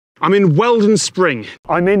I'm in Weldon Spring.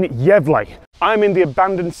 I'm in Yevley. I'm in the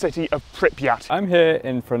abandoned city of Pripyat. I'm here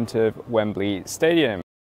in front of Wembley Stadium.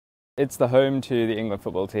 It's the home to the England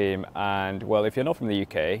football team, and well, if you're not from the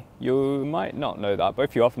UK, you might not know that, but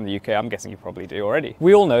if you are from the UK, I'm guessing you probably do already.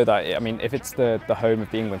 We all know that, I mean, if it's the home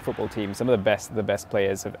of the England football team, some of the best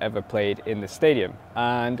players have ever played in this stadium.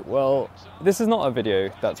 And well, this is not a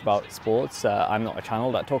video that's about sports. I'm not a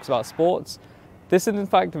channel that talks about sports. This is in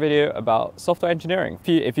fact a video about software engineering.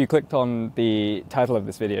 If you clicked on the title of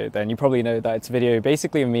this video, then you probably know that it's a video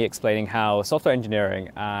basically of me explaining how software engineering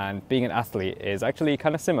and being an athlete is actually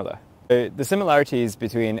kind of similar. The similarities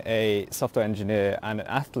between a software engineer and an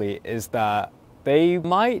athlete is that they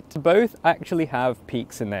might both actually have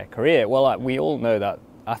peaks in their career. Well, we all know that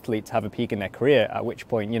athletes have a peak in their career, at which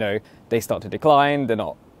point, you know, they start to decline, they're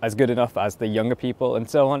not as good enough as the younger people and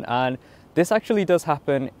so on. And this actually does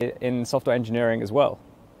happen in software engineering as well.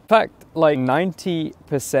 In fact, like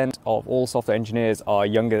 90% of all software engineers are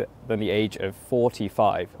younger than the age of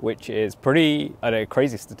 45, which is pretty a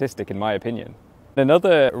crazy statistic in my opinion.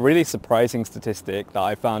 Another really surprising statistic that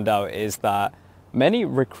I found out is that many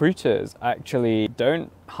recruiters actually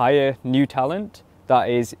don't hire new talent that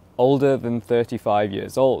is older than 35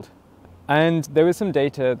 years old. And there was some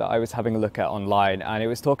data that I was having a look at online, and it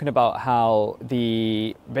was talking about how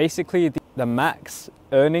basically the max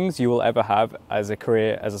earnings you will ever have as a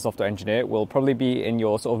career as a software engineer will probably be in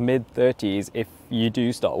your sort of mid-30s if you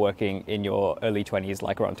do start working in your early 20s,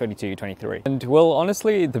 like around 22, 23. And well,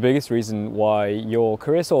 honestly, the biggest reason why your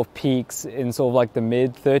career sort of peaks in sort of like the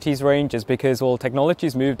mid-30s range is because, well,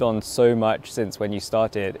 technology's moved on so much since when you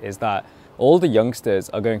started, is that all the youngsters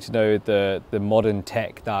are going to know the modern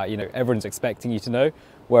tech that, you know, everyone's expecting you to know.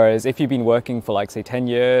 Whereas if you've been working for like say 10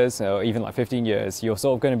 years or even like 15 years, you're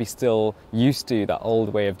sort of going to be still used to that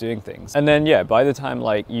old way of doing things. And then yeah, by the time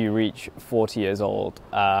like you reach 40 years old,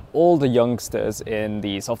 all the youngsters in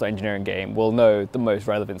the software engineering game will know the most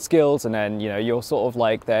relevant skills, and then, you know, you're sort of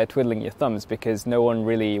like there twiddling your thumbs because no one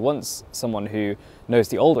really wants someone who knows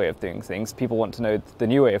the old way of doing things. People want to know the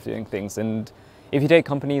new way of doing things. And if you take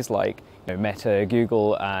companies like, you know, Meta,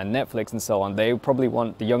 Google and Netflix and so on, they probably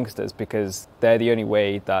want the youngsters because they're the only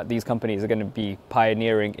way that these companies are going to be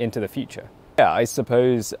pioneering into the future. Yeah, I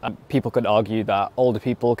suppose people could argue that older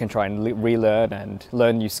people can try and relearn and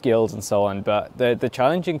learn new skills and so on, but the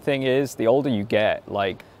challenging thing is the older you get,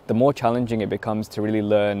 like the more challenging it becomes to really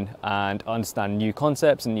learn and understand new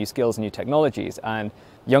concepts and new skills and new technologies. And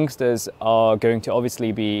youngsters are going to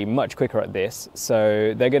obviously be much quicker at this,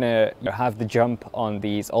 so they're going to have the jump on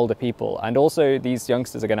these older people. And also these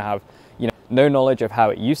youngsters are going to have, you know, no knowledge of how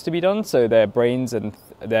it used to be done, so their brains and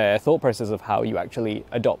their thought process of how you actually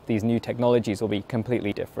adopt these new technologies will be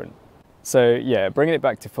completely different. So yeah, bringing it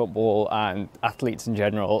back to football and athletes in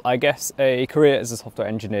general, I guess a career as a software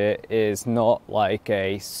engineer is not like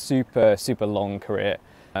a super long career.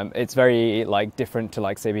 It's very like different to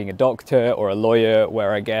like say being a doctor or a lawyer,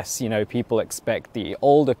 where I guess, you know, people expect the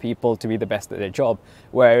older people to be the best at their job,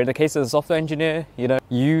 where in the case of a software engineer, you know,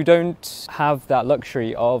 you don't have that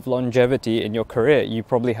luxury of longevity in your career. You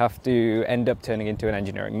probably have to end up turning into an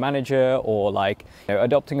engineering manager or like, you know,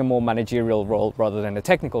 adopting a more managerial role rather than a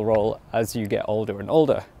technical role as you get older and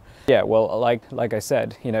older. Yeah, well, like I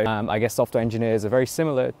said, you know, I guess software engineers are very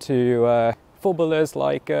similar to footballers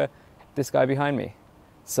like this guy behind me.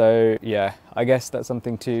 So yeah, I guess that's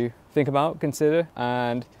something to think about, consider,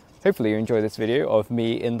 and hopefully you enjoy this video of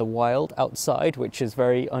me in the wild outside, which is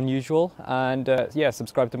very unusual. And yeah,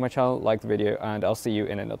 subscribe to my channel, like the video, and I'll see you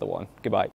in another one. Goodbye.